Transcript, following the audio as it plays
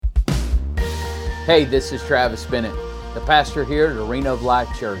Hey, this is Travis Bennett, the pastor here at Arena of Life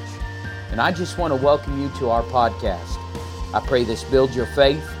Church, and I just want to welcome you to our podcast. I pray this builds your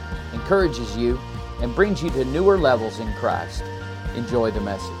faith, encourages you, and brings you to newer levels in Christ. Enjoy the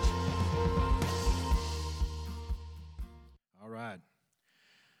message. All right.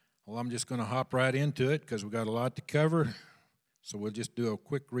 Well, I'm just going to hop right into it because we've got a lot to cover. So we'll just do a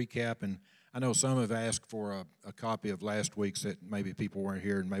quick recap. And I know some have asked for a copy of last week's that maybe people weren't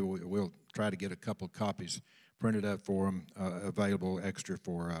here, and maybe we'll try to get a couple of copies printed up for them, available extra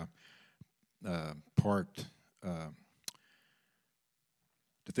for part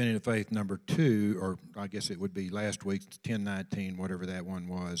Defending the Faith number 2, or I guess it would be last week's 1019, whatever that one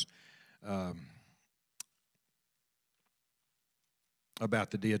was,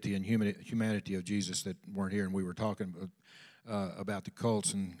 about the deity and humanity of Jesus that weren't here, and we were talking about the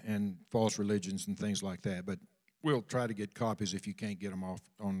cults and false religions and things like that. But we'll try to get copies if you can't get them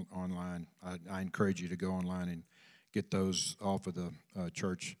online. I encourage you to go online and get those off of the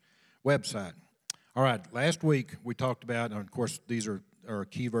church website. All right, last week we talked about, and of course these are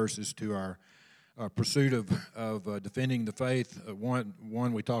key verses to our pursuit of defending the faith.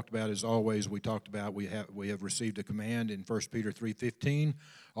 One we talked about, as always, we talked about we have received a command in 1 Peter 3:15,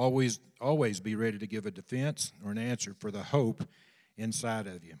 always be ready to give a defense or an answer for the hope inside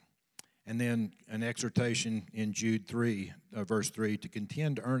of you. And then an exhortation in Jude 3, verse 3, to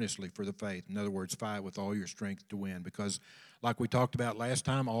contend earnestly for the faith. In other words, fight with all your strength to win. Because like we talked about last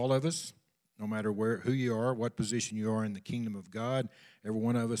time, all of us, no matter who you are, what position you are in the kingdom of God, every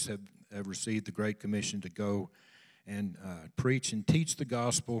one of us have received the Great Commission to go and preach and teach the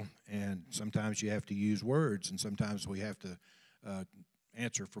gospel. And sometimes you have to use words, and sometimes we have to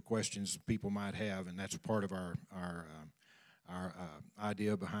answer for questions people might have. And that's part of our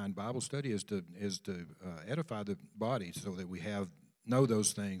idea behind Bible study is to edify the body so that we know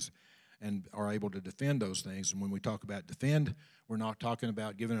those things and are able to defend those things. And when we talk about defend, we're not talking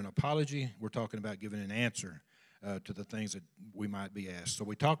about giving an apology. We're talking about giving an answer to the things that we might be asked.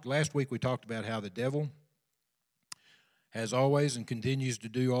 So last week we talked about how the devil has always and continues to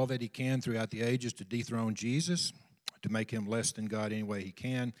do all that he can throughout the ages to dethrone Jesus, to make him less than God any way he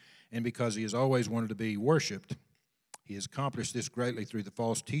can. And because he has always wanted to be worshipped, he has accomplished this greatly through the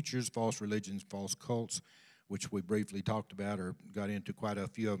false teachers, false religions, false cults, which we briefly talked about or got into quite a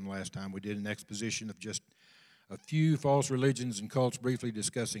few of them last time. We did an exposition of just a few false religions and cults, briefly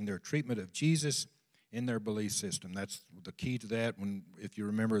discussing their treatment of Jesus in their belief system. That's the key to that. If you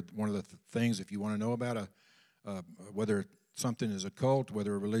remember, one of the things, if you want to know about whether something is a cult,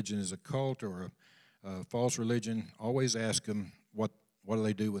 whether a religion is a cult or a false religion, always ask them what do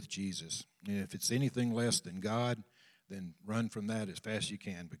they do with Jesus. And if it's anything less than God, then run from that as fast as you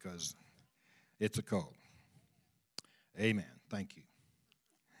can because it's a cult. Amen. Thank you.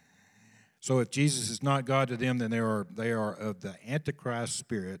 So if Jesus is not God to them, then they are of the Antichrist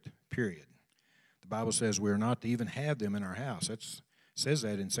spirit, period. The Bible says we are not to even have them in our house. It says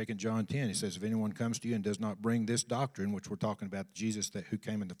that in 2 John 10. It says, if anyone comes to you and does not bring this doctrine, which we're talking about Jesus who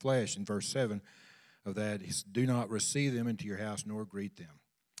came in the flesh, in verse 7 of that, he says, do not receive them into your house nor greet them.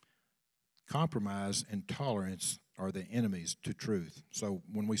 Compromise and tolerance are the enemies to truth. So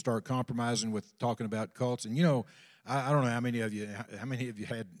when we start compromising with talking about cults, and I don't know how many of you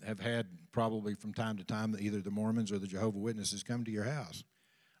have had probably from time to time either the Mormons or the Jehovah's Witnesses come to your house.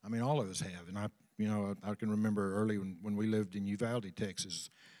 I mean, all of us have, and I can remember early when we lived in Uvalde, Texas,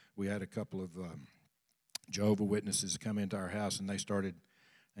 we had a couple of Jehovah's Witnesses come into our house, and they started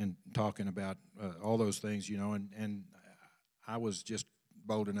and talking about all those things, and I was just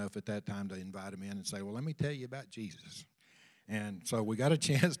bold enough at that time to invite them in and say, well, let me tell you about Jesus. And so we got a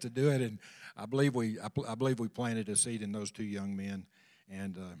chance to do it, and I believe we planted a seed in those two young men.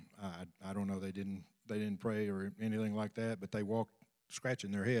 And I don't know, they didn't pray or anything like that, but they walked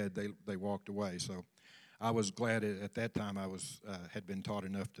scratching their head. They walked away. So I was glad at that time I had been taught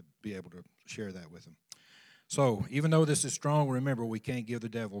enough to be able to share that with them. So even though this is strong, remember we can't give the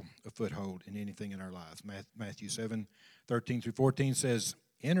devil a foothold in anything in our lives. Matthew 7:13-14 says,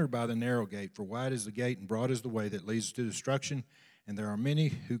 enter by the narrow gate, for wide is the gate and broad is the way that leads to destruction, and there are many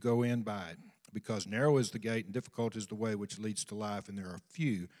who go in by it. Because narrow is the gate and difficult is the way which leads to life, and there are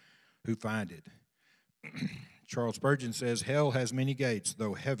few who find it. Charles Spurgeon says, hell has many gates,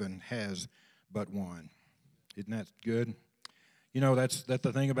 though heaven has but one. Isn't that good? That's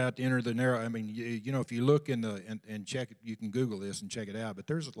the thing about to enter the narrow. I mean, if you look and check it, you can Google this and check it out, but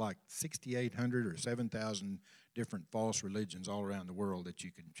there's like 6,800 or 7,000 different false religions all around the world that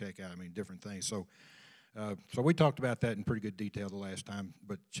you can check out. I mean, different things. So we talked about that in pretty good detail the last time,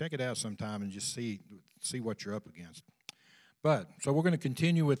 but check it out sometime and just see what you're up against. So we're going to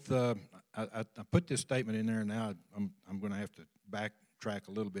continue with I put this statement in there, and now I'm going to have to backtrack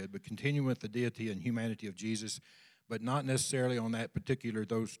a little bit, but continue with the deity and humanity of Jesus, but not necessarily on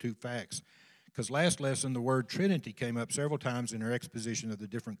those two facts. Because last lesson, the word Trinity came up several times in our exposition of the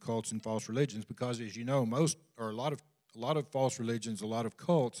different cults and false religions, because as you know, a lot of false religions, a lot of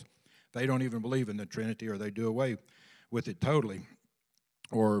cults, they don't even believe in the Trinity, or they do away with it totally,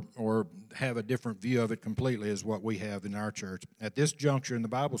 or have a different view of it completely, as what we have in our church. At this juncture in the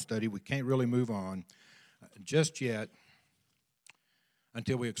Bible study, we can't really move on just yet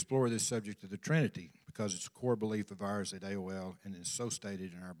until we explore this subject of the Trinity, because it's a core belief of ours at AOL, and it's so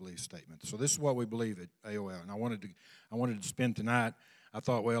stated in our belief statement. So this is what we believe at AOL, and I wanted to spend tonight. I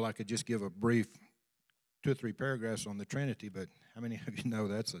thought, well, I could just give a brief 2 or 3 paragraphs on the Trinity, but how many of you know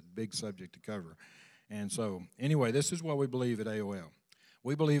that's a big subject to cover? And so, anyway, this is what we believe at AOL.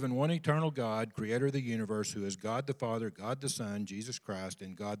 We believe in one eternal God, creator of the universe, who is God the Father, God the Son, Jesus Christ,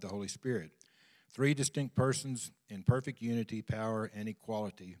 and God the Holy Spirit. 3 distinct persons in perfect unity, power, and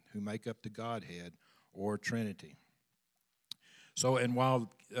equality, who make up the Godhead, or Trinity. So, and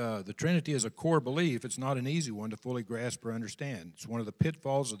while the Trinity is a core belief, it's not an easy one to fully grasp or understand. It's one of the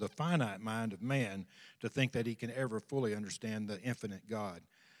pitfalls of the finite mind of man to think that he can ever fully understand the infinite God.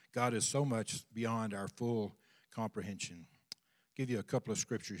 God is so much beyond our full comprehension. I'll give you a couple of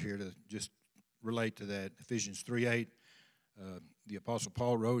scriptures here to just relate to that. Ephesians 3:8, the Apostle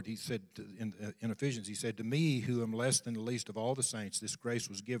Paul wrote, he said in Ephesians, he said, "To me, who am less than the least of all the saints, this grace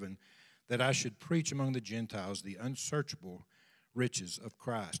was given, that I should preach among the Gentiles the unsearchable riches of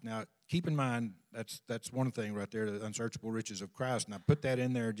Christ." Now, keep in mind, that's one thing right there, the unsearchable riches of Christ. And I put that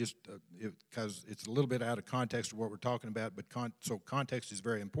in there just because it's a little bit out of context of what we're talking about, but so context is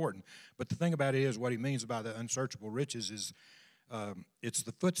very important. But the thing about it is, what he means by the unsearchable riches is it's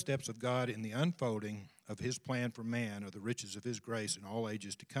the footsteps of God in the unfolding of his plan for man, or the riches of his grace in all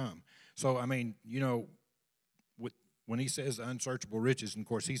ages to come. So, I mean, you know, when he says unsearchable riches, and of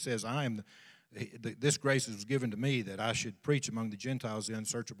course he says, this grace was given to me that I should preach among the Gentiles the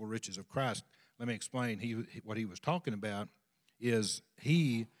unsearchable riches of Christ. Let me explain. What he was talking about is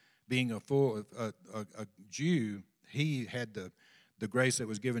he, being a Jew, he had the grace that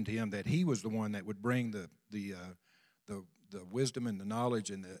was given to him, that he was the one that would bring the wisdom and the knowledge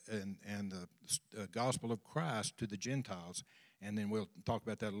and the gospel of Christ to the Gentiles. And then we'll talk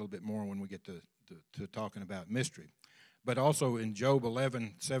about that a little bit more when we get to talking about mystery. But also in Job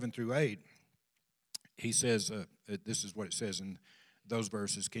 11:7-8, he says, this is what it says in those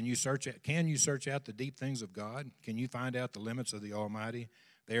verses: Can you search out the deep things of God? Can you find out the limits of the Almighty?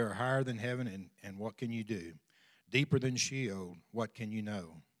 They are higher than heaven, and what can you do? Deeper than Sheol, what can you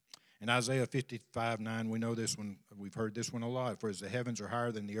know? In Isaiah 55:9, we know this one. We've heard this one a lot. For as the heavens are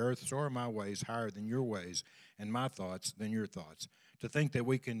higher than the earth, so are my ways higher than your ways, and my thoughts than your thoughts. To think that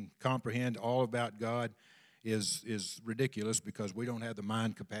we can comprehend all about God is ridiculous, because we don't have the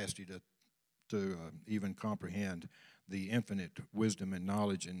mind capacity to even comprehend the infinite wisdom and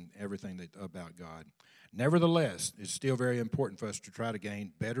knowledge and everything about God. Nevertheless, it's still very important for us to try to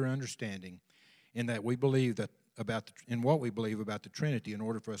gain better understanding in that we believe that in what we believe about the Trinity, in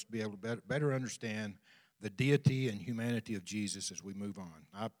order for us to be able to better understand the deity and humanity of Jesus as we move on.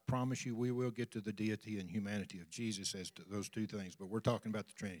 I promise you we will get to the deity and humanity of Jesus as to those two things, but we're talking about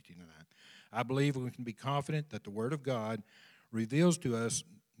the Trinity tonight. I believe we can be confident that the Word of God reveals to us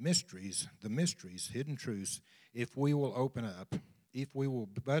the mysteries, hidden truths, if we will open it up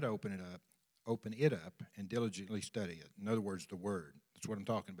and diligently study it. In other words, the Word. That's what I'm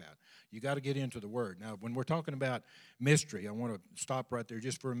talking about. You got to get into the Word. Now, when we're talking about mystery, I want to stop right there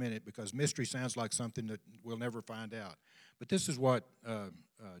just for a minute, because mystery sounds like something that we'll never find out. But this is what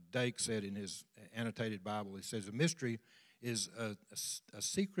Dake said in his annotated Bible. He says, a mystery is a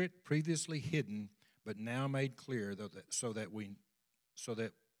secret previously hidden but now made clear, so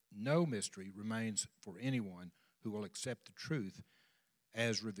that no mystery remains for anyone who will accept the truth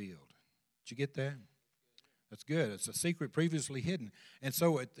as revealed. Did you get that? That's good. It's a secret previously hidden, and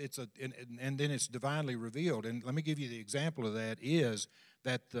so and then it's divinely revealed. And let me give you the example of that. Is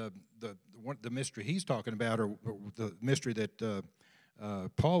that the mystery he's talking about, or the mystery that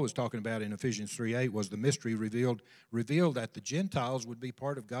Paul was talking about in Ephesians 3:8, was the mystery revealed that the Gentiles would be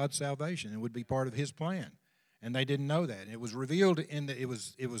part of God's salvation and would be part of His plan, and they didn't know that. And it was revealed it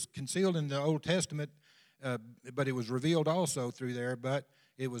was concealed in the Old Testament, but it was revealed also through there. But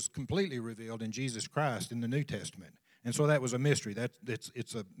it was completely revealed in Jesus Christ in the New Testament. And so that was a mystery.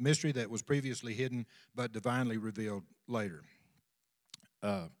 It's a mystery that was previously hidden but divinely revealed later.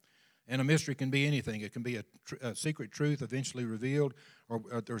 And a mystery can be anything. It can be a secret truth eventually revealed, or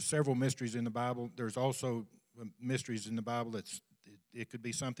there are several mysteries in the Bible. There's also mysteries in the Bible it could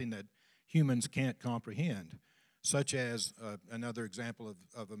be something that humans can't comprehend, such as another example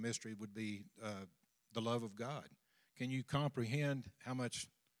of a mystery would be the love of God. Can you comprehend how much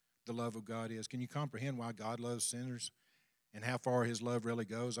the love of God is? Can you comprehend why God loves sinners and how far his love really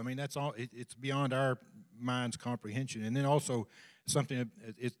goes? I mean, that's all. It's beyond our mind's comprehension. And then also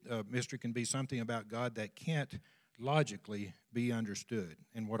mystery can be something about God that can't logically be understood.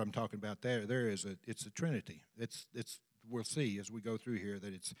 And what I'm talking about it's the Trinity. We'll see as we go through here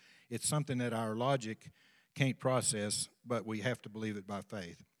that it's something that our logic can't process, but we have to believe it by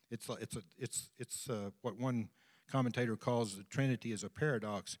faith. It's what one commentator calls the Trinity is a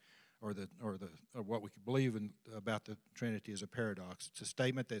paradox, or what we believe about the Trinity is a paradox. It's a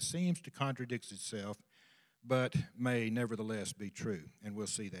statement that seems to contradict itself, but may nevertheless be true. And we'll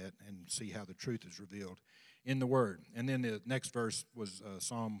see that and see how the truth is revealed in the Word. And then the next verse was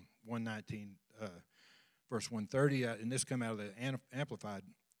Psalm 119, verse 130, and this come out of the Amplified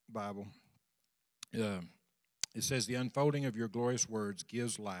Bible. It says, "The unfolding of your glorious words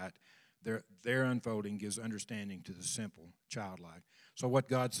gives light. Their unfolding gives understanding to the simple, childlike." So what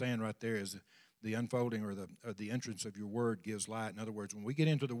God's saying right there is the unfolding or the entrance of your word gives light. In other words, when we get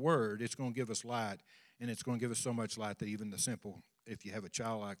into the Word, it's going to give us light, and it's going to give us so much light that even the simple, if you have a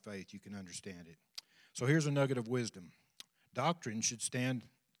childlike faith, you can understand it. So here's a nugget of wisdom. Doctrine should stand,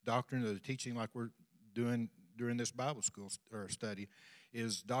 doctrine of the teaching like we're doing during this Bible school or study,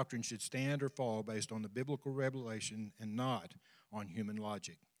 is doctrine should stand or fall based on the biblical revelation and not on human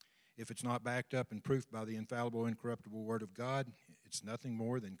logic. If it's not backed up and proofed by the infallible, incorruptible Word of God, it's nothing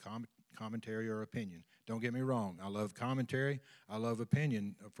more than commentary or opinion. Don't get me wrong. I love commentary. I love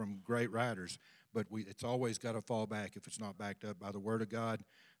opinion from great writers. But it's always got to fall back. If it's not backed up by the Word of God,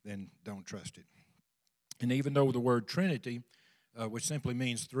 then don't trust it. And even though the word Trinity, which simply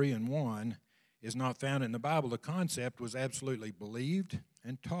means three in one, is not found in the Bible, the concept was absolutely believed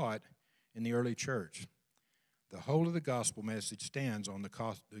and taught in the early church. The whole of the gospel message stands on the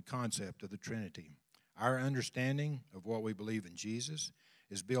concept of the Trinity. Our understanding of what we believe in Jesus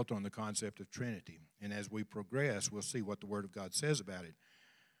is built on the concept of Trinity. And as we progress, we'll see what the Word of God says about it.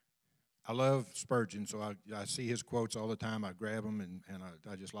 I love Spurgeon, so I see his quotes all the time. I grab them, and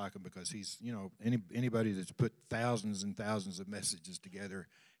I just like him because he's, anybody that's put thousands and thousands of messages together,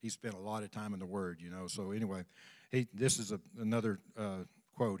 he spent a lot of time in the Word, So anyway, this is another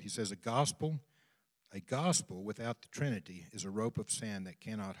quote. He says, a gospel without the Trinity is a rope of sand that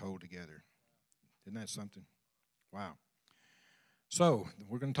cannot hold together. Isn't that something? Wow. So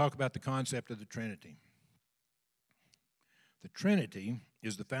we're going to talk about the concept of the Trinity. The Trinity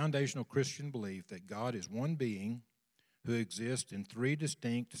is the foundational Christian belief that God is one being who exists in three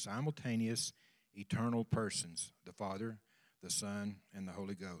distinct, simultaneous, eternal persons, the Father, the Son, and the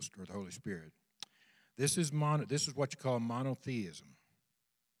Holy Ghost, or the Holy Spirit. This is what you call monotheism.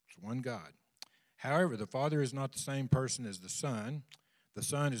 It's one God. However, the Father is not the same person as the Son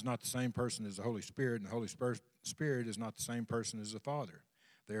is not the same person as the Holy Spirit, and the Holy Spirit is not the same person as the Father.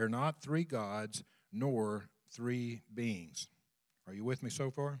 They are not three gods, nor three beings. Are you with me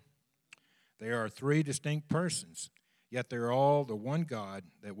so far? They are three distinct persons, yet they're all the one God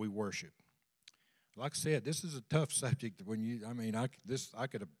that we worship. Like I said, this is a tough subject. I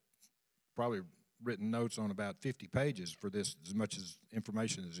could have probably written notes on about 50 pages for this, as much as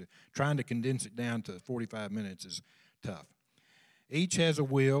information as trying to condense it down to 45 minutes is tough. Each has a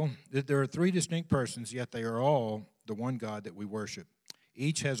will. There are three distinct persons, yet they are all the one God that we worship.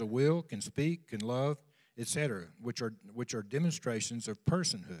 Each has a will, can speak, can love, etc., which are demonstrations of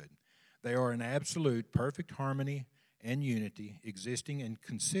personhood. They are in absolute perfect harmony and unity, existing and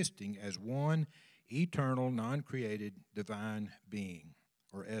consisting as one eternal, non-created, divine being,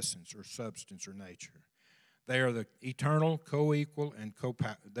 or essence, or substance, or nature. They are the eternal, co-equal, and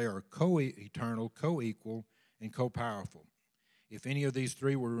co-eternal, co-equal, and co-powerful. If any of these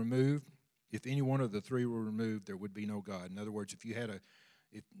three were removed, if any one of the three were removed, there would be no God. In other words, if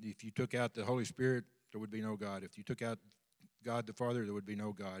you took out the Holy Spirit, there would be no God. If you took out God the Father, there would be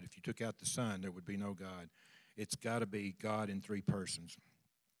no God. If you took out the Son, there would be no God. It's got to be God in three persons.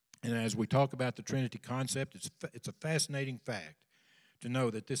 And as we talk about the Trinity concept, it's a fascinating fact to know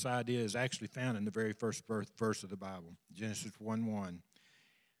that this idea is actually found in the very first verse of the Bible, Genesis 1:1.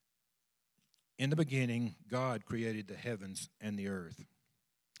 In the beginning, God created the heavens and the earth.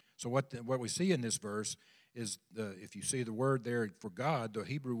 So what we see in this verse is, if you see the word there for God, the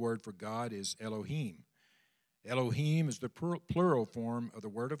Hebrew word for God is Elohim. Elohim is the plural form of the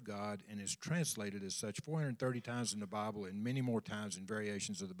Word of God and is translated as such 430 times in the Bible and many more times in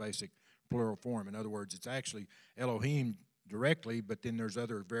variations of the basic plural form. In other words, it's actually Elohim directly, but then there's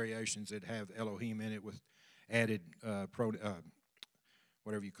other variations that have Elohim in it with added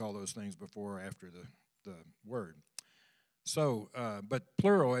whatever you call those things before or after the word. So, but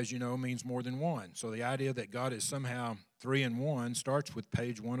plural, as you know, means more than one. So the idea that God is somehow three in one starts with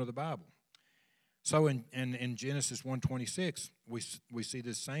page 1 of the Bible. So in Genesis 1:26, we see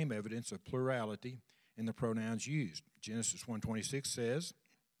this same evidence of plurality in the pronouns used. Genesis 1:26 says,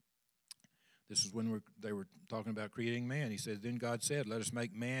 this is when they were talking about creating man. He said, then God said, let us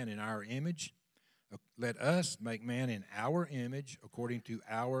make man in our image. Let us make man in our image according to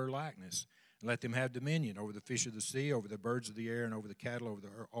our likeness. And let them have dominion over the fish of the sea, over the birds of the air, and over the cattle,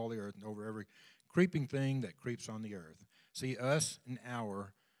 over all the earth, and over every creeping thing that creeps on the earth. See, us and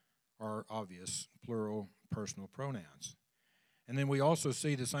our are obvious plural personal pronouns. And then we also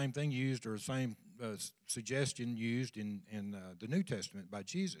see the same thing used, or the same suggestion used in the New Testament by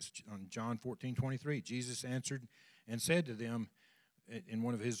Jesus. On John 14:23, Jesus answered and said to them in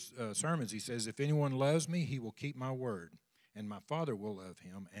one of his sermons, he says, if anyone loves me, he will keep my word, and my Father will love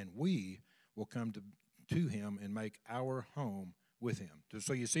him, and we will come to him and make our home with him.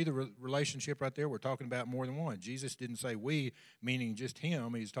 So you see the relationship right there? We're talking about more than one. Jesus didn't say we, meaning just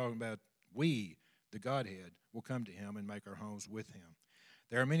him. He's talking about we, the Godhead, will come to him and make our homes with him.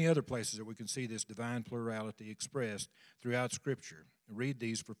 There are many other places that we can see this divine plurality expressed throughout Scripture. Read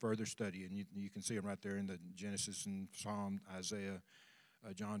these for further study, and you can see them right there in the Genesis and Psalm, Isaiah,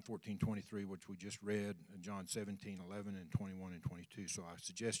 John 14:23, which we just read, John 17:11, and 21 and 22. So I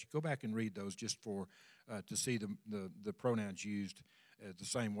suggest you go back and read those just for to see the pronouns used the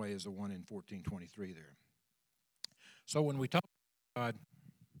same way as the one in 14:23 there. So when we talk about God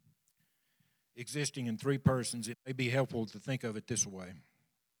existing in three persons, it may be helpful to think of it this way.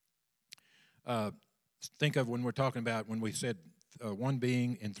 Think of when we're talking about, when we said one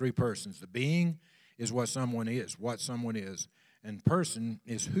being in three persons. The being is what someone is, and person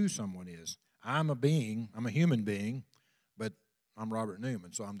is who someone is. I'm a being, I'm a human being, but I'm Robert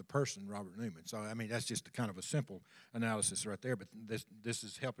Newman, so I'm the person Robert Newman. So I mean, that's just kind of a simple analysis right there. But this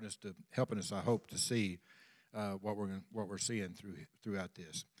is helping us, I hope, to see what we're seeing throughout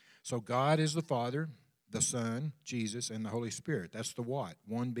this. So God is the Father, the Son, Jesus, and the Holy Spirit. That's the what?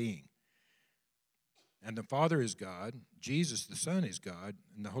 One being. And the Father is God, Jesus the Son is God,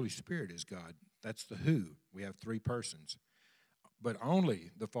 and the Holy Spirit is God. That's the who. We have three persons. But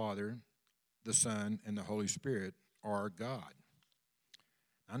only the Father, the Son, and the Holy Spirit are God.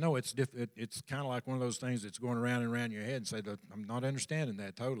 I know it's kind of like one of those things that's going around and around your head and say, I'm not understanding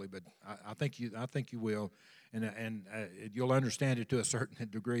that totally, but I think you will, and you'll understand it to a certain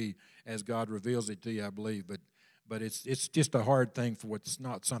degree as God reveals it to you, I believe. But it's just a hard thing for what's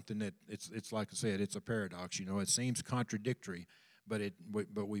not something that it's like I said, it's a paradox. You know, it seems contradictory, but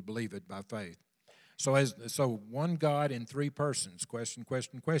we believe it by faith. So one God in three persons. Question.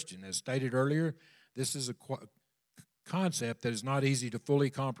 As stated earlier, this is a concept that is not easy to fully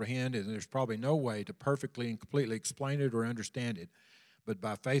comprehend, and there's probably no way to perfectly and completely explain it or understand it. But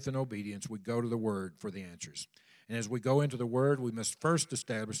by faith and obedience, we go to the Word for the answers. And as we go into the Word, we must first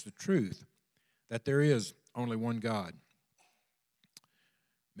establish the truth that there is only one God.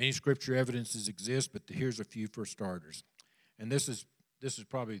 Many Scripture evidences exist, but here's a few for starters. And this is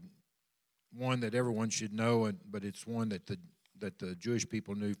probably one that everyone should know, but it's one that the Jewish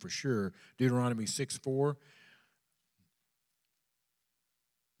people knew for sure. Deuteronomy 6:4.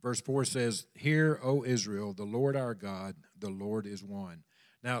 Verse 4 says, "Hear, O Israel, the Lord our God, the Lord is one."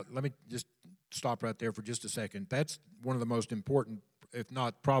 Now, let me just stop right there for just a second. That's one of the most important, if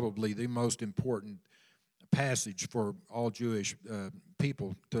not probably the most important passage for all Jewish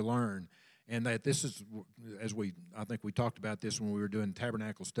people to learn. And that this is, I think we talked about this when we were doing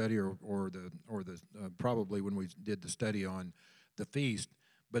tabernacle study, or probably when we did the study on the feast.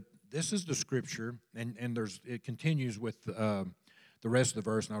 But this is the scripture, and it continues with the rest of the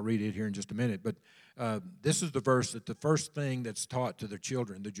verse, and I'll read it here in just a minute. But this is the verse that the first thing that's taught to their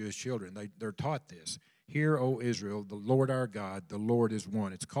children, the Jewish children, they're taught this. "Hear, O Israel, the Lord our God, the Lord is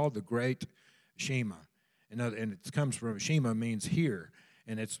one." It's called the Great Shema, and it comes from Shema means hear.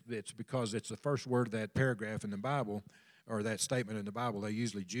 And it's because it's the first word of that paragraph in the Bible, or that statement in the Bible. They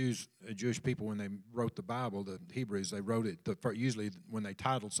usually, Jewish people, when they wrote the Bible, the Hebrews, they wrote it, usually when they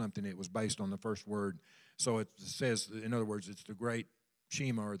titled something, it was based on the first word. So it says, in other words, it's the great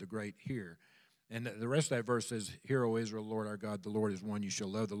Shema, or the great hear. And the rest of that verse says, "Hear, O Israel, Lord our God, the Lord is one. You shall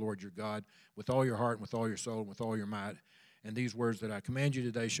love the Lord your God with all your heart, and with all your soul, and with all your might. And these words that I command you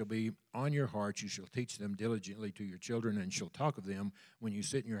today shall be on your hearts. You shall teach them diligently to your children, and shall talk of them when you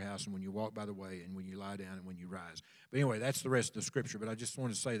sit in your house, and when you walk by the way, and when you lie down, and when you rise." But anyway, that's the rest of the scripture. But I just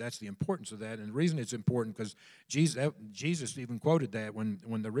want to say that's the importance of that. And the reason it's important, because Jesus even quoted that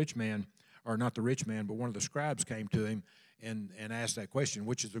when the rich man, or not the rich man, but one of the scribes came to him and asked that question,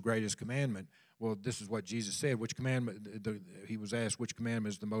 which is the greatest commandment? Well, this is what Jesus said. Which commandment? He was asked, which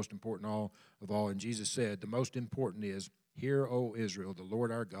commandment is the most important of all? And Jesus said, the most important is, hear, O Israel, the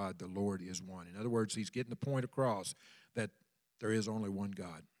Lord our God, the Lord is one. In other words, he's getting the point across that there is only one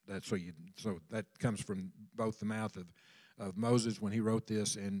God. So that comes from both the mouth of Moses when he wrote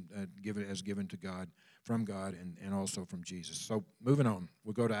this, and given to God, from God, and also from Jesus. So moving on,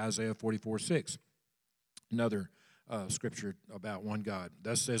 we'll go to Isaiah 44:6, another scripture about one God.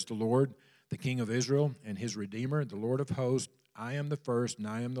 Thus says the Lord, the King of Israel and his Redeemer, the Lord of hosts, I am the first and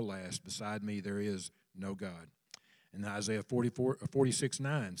I am the last. Beside me there is no God. And Isaiah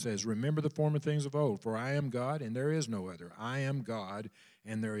 46:9 says, remember the former things of old, for I am God and there is no other. I am God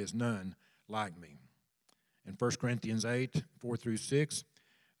and there is none like me. In 1 Corinthians 8:4-6,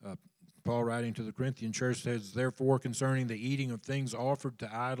 Paul, writing to the Corinthian church, says, therefore, concerning the eating of things offered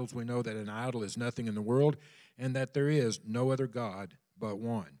to idols, we know that an idol is nothing in the world, and that there is no other God but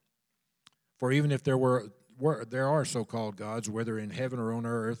one. For even if there are so-called gods, whether in heaven or on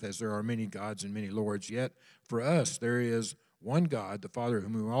earth, as there are many gods and many lords, yet for us there is one God, the Father, of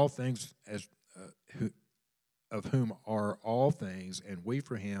whom all things, of whom are all things, and we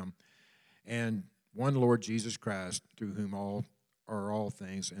for him, and one Lord Jesus Christ, through whom all are all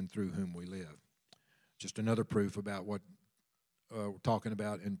things, and through whom we live. Just another proof about what we're talking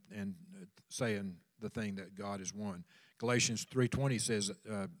about and saying the thing that God is one. Galatians 3:20 says,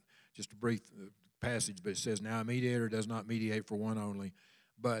 just a brief passage, but it says, now a mediator does not mediate for one only,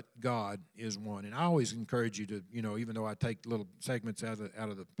 but God is one. And I always encourage you to, even though I take little segments out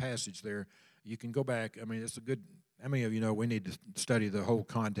of the passage there, you can go back. I mean, it's a good, how many of you know we need to study the whole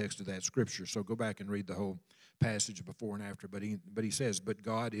context of that scripture? So go back and read the whole passage before and after. But he says, but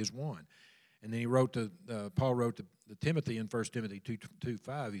God is one. And then Paul wrote to Timothy in 1 Timothy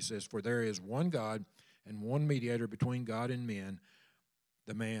 2:5, he says, for there is one God and one mediator between God and men,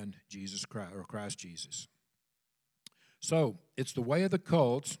 the man Jesus Christ, or Christ Jesus. So it's the way of the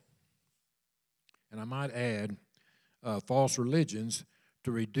cults, and I might add false religions,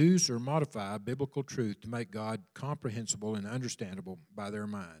 to reduce or modify biblical truth to make God comprehensible and understandable by their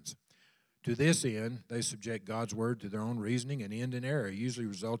minds. To this end, they subject God's word to their own reasoning and end in error, usually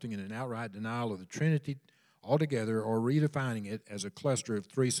resulting in an outright denial of the Trinity altogether, or redefining it as a cluster of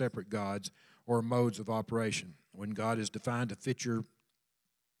three separate gods or modes of operation. When God is defined to fit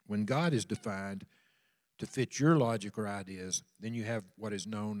your logic or ideas, then you have what is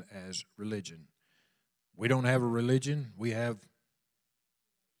known as religion. We don't have a religion, we have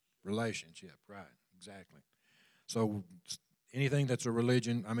relationship, right, exactly. So anything that's a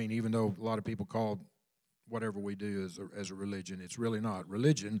religion, I mean, even though a lot of people call whatever we do as a religion, it's really not.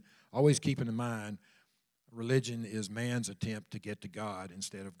 Religion, always keeping in mind, religion is man's attempt to get to God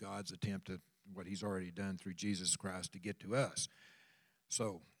instead of God's attempt to what he's already done through Jesus Christ to get to us.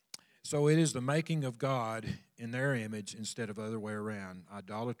 So it is the making of God in their image instead of the other way around,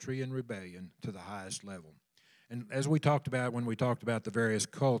 idolatry and rebellion to the highest level. And as we talked about when we talked about the various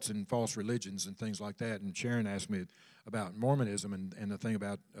cults and false religions and things like that, and Sharon asked me about Mormonism and the thing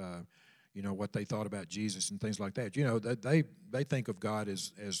about, what they thought about Jesus and things like that. They think of God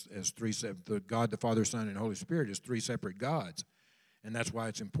as three, the God, the Father, Son, and Holy Spirit as three separate gods. And that's why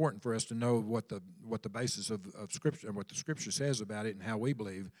it's important for us to know what the basis of Scripture and what the Scripture says about it and how we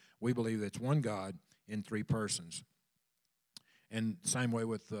believe. We believe that it's one God in three persons. And same way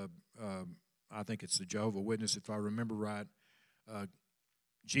with, I think it's the Jehovah's Witness, if I remember right.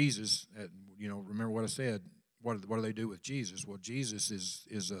 Jesus, remember what I said. What do they do with Jesus? Well, Jesus is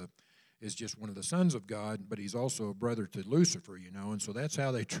just one of the sons of God, but he's also a brother to Lucifer, and so that's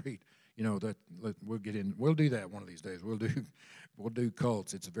how they treat. We'll do that one of these days. We'll do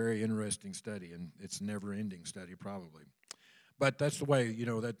cults. It's a very interesting study, and it's a never-ending study probably. But that's the way,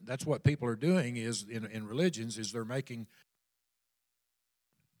 that's what people are doing is in religions is they're making.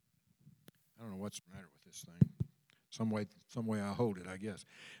 I don't know what's the matter with this thing. Some way I hold it, I guess.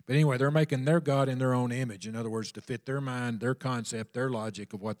 But anyway, they're making their God in their own image. In other words, to fit their mind, their concept, their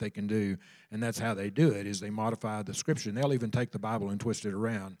logic of what they can do. And that's how they do it, is they modify the Scripture. And they'll even take the Bible and twist it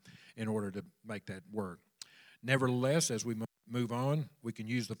around in order to make that work. Nevertheless, as we move on, we can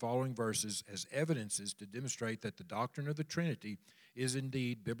use the following verses as evidences to demonstrate that the doctrine of the Trinity is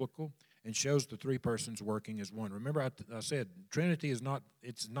indeed biblical and shows the three persons working as one. Remember, I said Trinity is not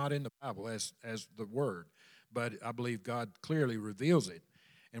in the Bible as the word, but I believe God clearly reveals it,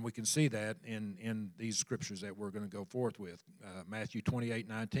 and we can see that in these scriptures that we're going to go forth with. Matthew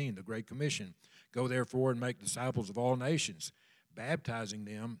 28:19, the Great Commission, go therefore and make disciples of all nations, baptizing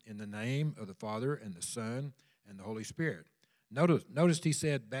them in the name of the Father and the Son and the Holy Spirit. Notice he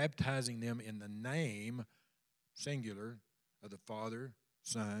said baptizing them in the name, singular, of the Father,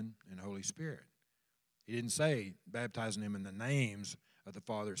 Son, and Holy Spirit. He didn't say baptizing them in the names of the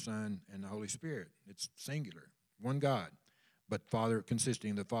Father, Son, and the Holy Spirit. It's singular, one God, but Father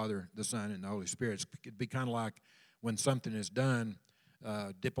consisting of the Father, the Son, and the Holy Spirit. It'd be kind of like when something is done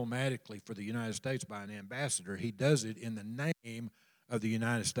diplomatically for the United States by an ambassador. He does it in the name of the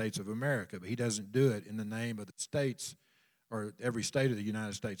United States of America, but he doesn't do it in the name of the states or every state of the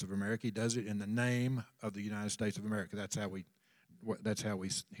United States of America. He does it in the name of the United States of America. That's how we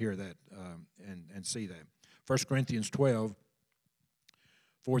hear that and see that. 1 Corinthians 12,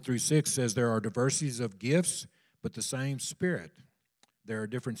 4 through 6 says, there are diversities of gifts, but the same Spirit. There are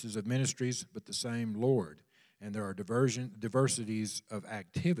differences of ministries, but the same Lord. And there are diversities of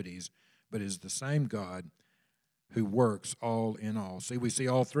activities, but it is the same God who works all in all. See, we see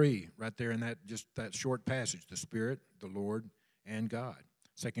all three right there in that short passage, the Spirit, the Lord, and God.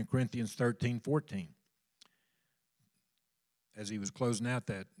 2 Corinthians 13, 14. As he was closing out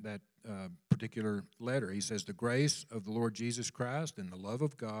that particular letter, he says, the grace of the Lord Jesus Christ and the love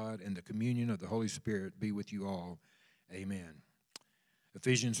of God and the communion of the Holy Spirit be with you all. Amen.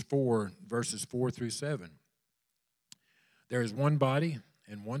 Ephesians 4, verses 4 through 7. There is one body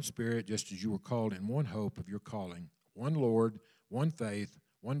and one Spirit, just as you were called in one hope of your calling, one Lord, one faith,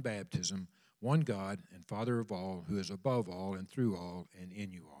 one baptism, one God and Father of all, who is above all and through all and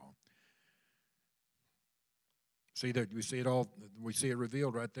in you all. See that we see it all. We see it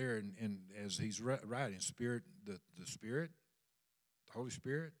revealed right there, and as he's writing, Spirit, the Spirit, the Holy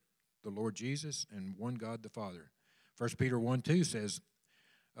Spirit, the Lord Jesus, and one God the Father. 1 Peter 1:2 says,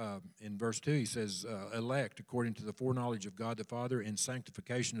 in verse 2, he says, elect according to the foreknowledge of God the Father in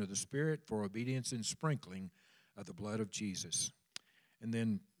sanctification of the Spirit for obedience and sprinkling of the blood of Jesus. And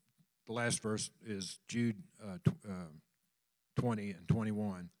then the last verse is Jude 20 and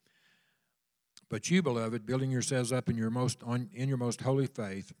 21. But you, beloved, building yourselves up in your most holy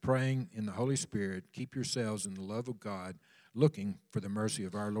faith, praying in the Holy Spirit, keep yourselves in the love of God, looking for the mercy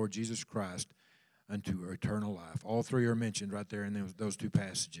of our Lord Jesus Christ unto eternal life. All three are mentioned right there in those two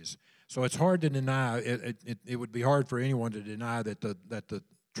passages. So it's hard to deny. It would be hard for anyone to deny that the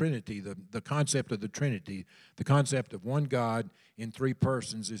Trinity, the concept of the Trinity, the concept of one God in three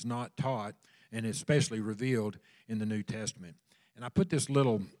persons is not taught and especially revealed in the New Testament. And I put this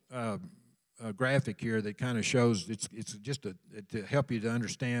little graphic here that kind of shows it's just to help you to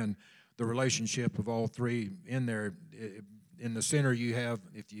understand the relationship of all three in there. In the center you have,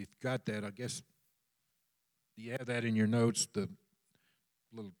 if you've got that, I guess you have that in your notes, the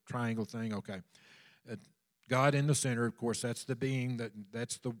little triangle thing. Okay. God in the center, of course, that's the being,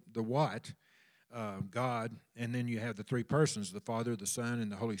 that's the what, God, and then you have the three persons, the Father, the Son,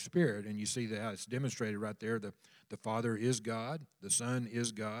 and the Holy Spirit, and you see that it's demonstrated right there. The Father is God, the Son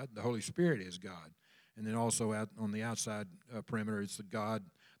is God, the Holy Spirit is God. And then also out on the outside perimeter, it's the God.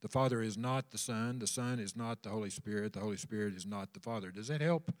 The Father is not the Son is not the Holy Spirit is not the Father. Does that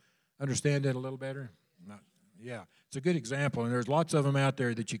help understand that a little better? Yeah, it's a good example, and there's lots of them out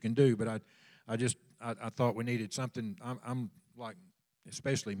there that you can do, but I thought we needed something. I'm like,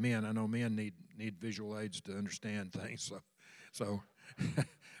 especially men, I know men need visual aids to understand things, so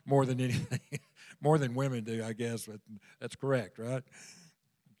more than anything, more than women do, I guess, but that's correct, right?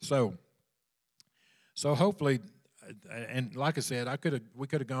 So hopefully, and like I said, we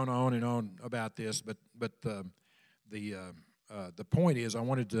could have gone on and on about this, but the point is, I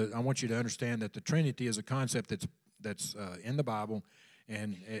want you to understand that the Trinity is a concept that's in the Bible,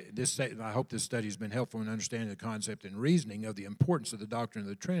 and I hope this study has been helpful in understanding the concept and reasoning of the importance of the doctrine of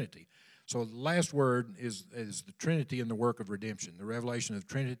the Trinity. So the last word is the Trinity and the work of redemption. The revelation of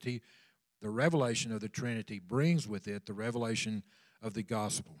Trinity, the revelation of the Trinity brings with it the revelation of the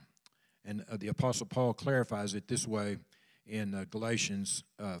gospel. And the Apostle Paul clarifies it this way in Galatians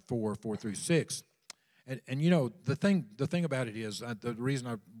 4 through 6. And you know, the thing about it is, the reason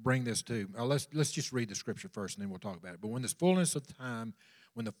I bring this to, let's just read the scripture first and then we'll talk about it. But when the fullness of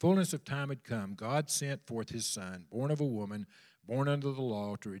time had come, God sent forth his Son, born of a woman, born under the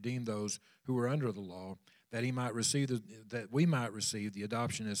law, to redeem those who were under the law, that we might receive the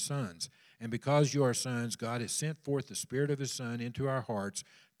adoption as sons. And because you are sons, God has sent forth the Spirit of his Son into our hearts,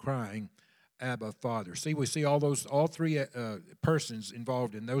 crying, Abba, Father. See, we see all three persons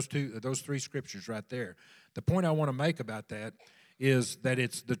involved in those three scriptures right there. The point I want to make about that is that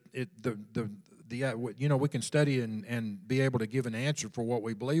it's we can study and be able to give an answer for what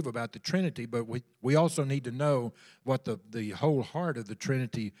we believe about the Trinity, but we also need to know what the whole heart of the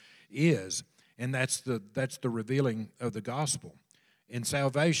Trinity is, and that's the revealing of the gospel. In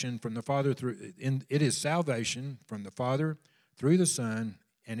salvation from the Father it is salvation from the Father through the Son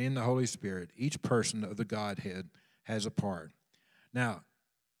and in the Holy Spirit. Each person of the Godhead has a part. Now,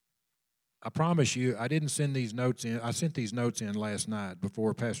 I promise you, I didn't send these notes in. I sent these notes in last night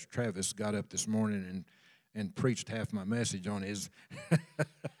before Pastor Travis got up this morning and preached half my message on his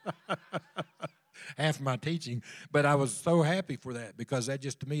half my teaching. But I was so happy for that, because that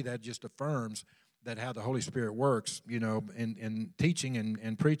just, to me, that just affirms that how the Holy Spirit works, in teaching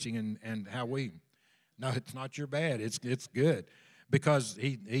and preaching and how we. No, it's not your bad. It's good, because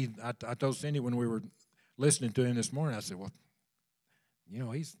I told Cindy when we were listening to him this morning, I said, well,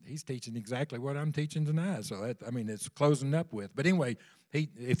 he's teaching exactly what I'm teaching tonight. So it's closing up with. But anyway,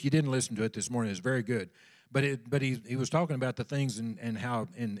 if you didn't listen to it this morning, it's very good. But he was talking about the things and how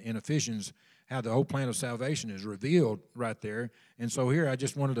in Ephesians, how the whole plan of salvation is revealed right there. And so here I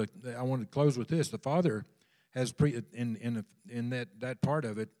wanted to close with this. The Father has in that part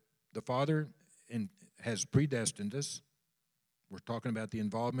of it, the Father has predestined us. We're talking about the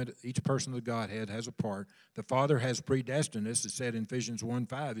involvement. Each person of the Godhead has a part. The Father has predestined us. It said in Ephesians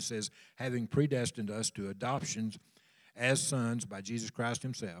 1:5, it says, having predestined us to adoptions as sons by Jesus Christ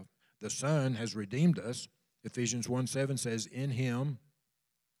himself. The Son has redeemed us. Ephesians 1:7 says, in him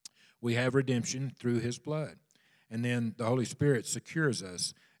we have redemption through his blood. And then the Holy Spirit secures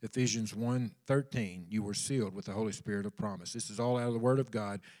us. Ephesians 1:13, you were sealed with the Holy Spirit of promise. This is all out of the Word of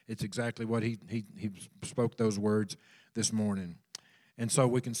God. It's exactly what he spoke those words this morning. And so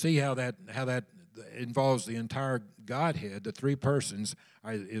we can see how that involves the entire Godhead. The three persons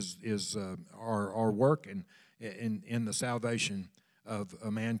are working in the salvation of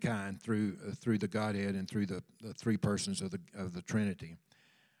mankind through the Godhead and through the three persons of the Trinity.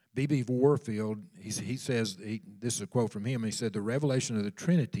 B.B. Warfield, he says, this is a quote from him, he said, the revelation of the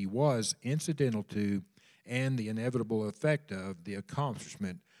Trinity was incidental to and the inevitable effect of the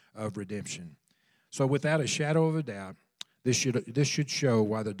accomplishment of redemption. So without a shadow of a doubt, this should show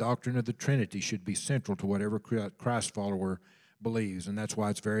why the doctrine of the Trinity should be central to whatever Christ follower believes, and that's why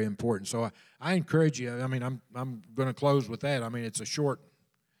it's very important. So I encourage you. I'm going to close with that. It's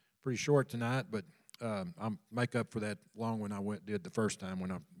pretty short tonight, but I'll make up for that long when I did the first time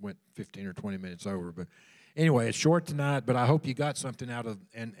when I went 15 or 20 minutes over. But anyway, it's short tonight, but I hope you got something out of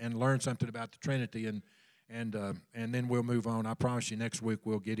and learned something about the Trinity, and then we'll move on. I promise you next week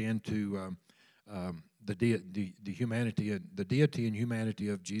we'll get into the humanity, the deity and humanity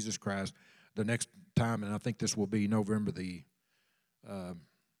of Jesus Christ the next time, and I think this will be November the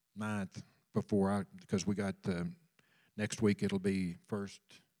 9th because we got next week it'll be first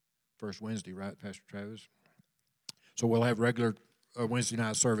Wednesday, right, Pastor Travis? So we'll have regular Wednesday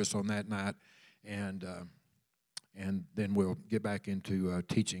night service on that night, and then we'll get back into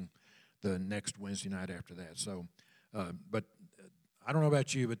teaching the next Wednesday night after that. So, but I don't know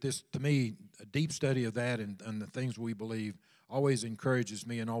about you, but this, to me, a deep study of that and the things we believe always encourages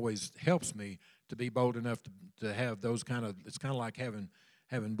me and always helps me to be bold enough to have those kind of, it's kind of like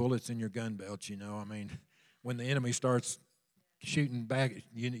having bullets in your gun belt, when the enemy starts shooting back,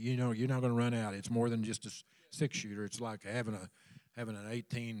 you're not going to run out. It's more than just a 6-shooter. It's like having an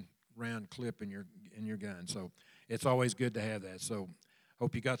 18-round clip in your gun. So it's always good to have that. So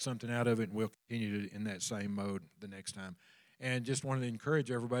hope you got something out of it, and we'll continue in that same mode the next time. And just wanted to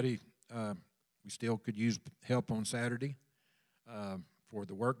encourage everybody, we still could use help on Saturday for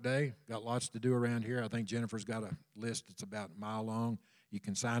the work day. Got lots to do around here. I think Jennifer's got a list that's about a mile long. You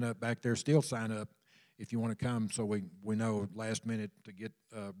can sign up back there. Still sign up if you want to come, so we know last minute to get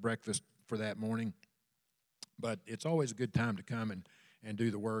breakfast for that morning. But it's always a good time to come and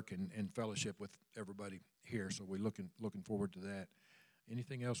do the work and fellowship with everybody here. So we're looking forward to that.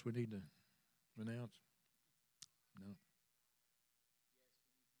 Anything else we need to announce? No.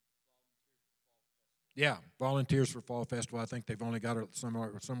 Yeah, volunteers for Fall Festival. I think they've only got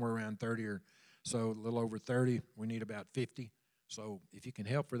somewhere around 30 or so, a little over 30. We need about 50. So if you can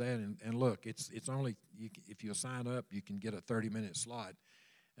help for that, and look, it's only, if you sign up, you can get a 30-minute slot.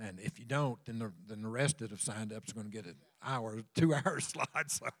 And if you don't, then the rest that have signed up is going to get an hour, 2-hour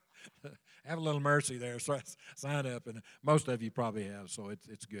slot. So have a little mercy there. So sign up, and most of you probably have, so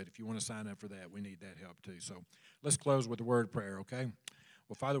it's good. If you want to sign up for that, we need that help too. So let's close with a word of prayer, okay?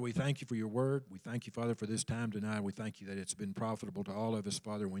 Well, Father, we thank you for your word. We thank you, Father, for this time tonight. We thank you that it's been profitable to all of us,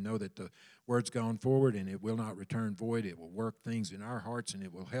 Father. We know that the word's gone forward and it will not return void. It will work things in our hearts, and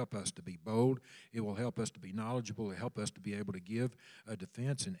it will help us to be bold. It will help us to be knowledgeable. It will help us to be able to give a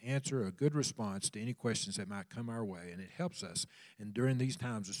defense and answer a good response to any questions that might come our way. And it helps us. And during these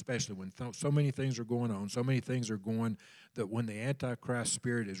times, especially when so many things are going on, so many things are going, that when the Antichrist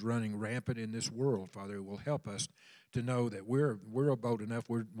spirit is running rampant in this world, Father, it will help us to know that we're bold enough,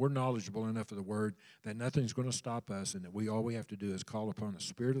 we're knowledgeable enough of the Word that nothing's going to stop us, and that all we have to do is call upon the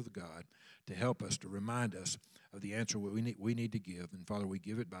Spirit of the God to help us, to remind us of the answer we need to give. And Father, we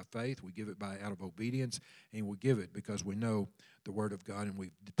give it by faith, we give it out of obedience, and we give it because we know the Word of God, and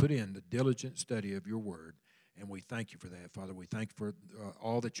we've put in the diligent study of your Word, and we thank you for that, Father. We thank you for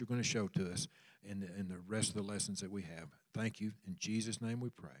all that you're going to show to us in the rest of the lessons that we have. Thank you. In Jesus' name we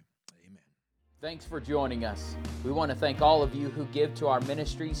pray. Amen. Thanks for joining us. We want to thank all of you who give to our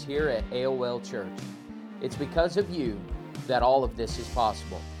ministries here at AOL Church. It's because of you that all of this is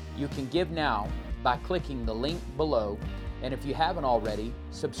possible. You can give now by clicking the link below, and if you haven't already,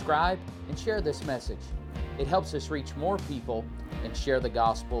 subscribe and share this message. It helps us reach more people and share the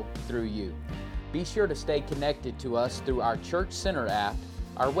gospel through you. Be sure to stay connected to us through our Church Center app,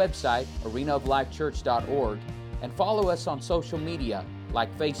 our website, arenaoflifechurch.org, and follow us on social media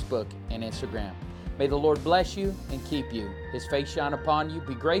like Facebook and Instagram. May the Lord bless you and keep you. His face shine upon you,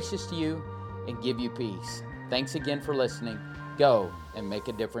 be gracious to you, and give you peace. Thanks again for listening. Go and make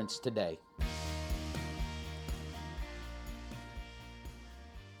a difference today.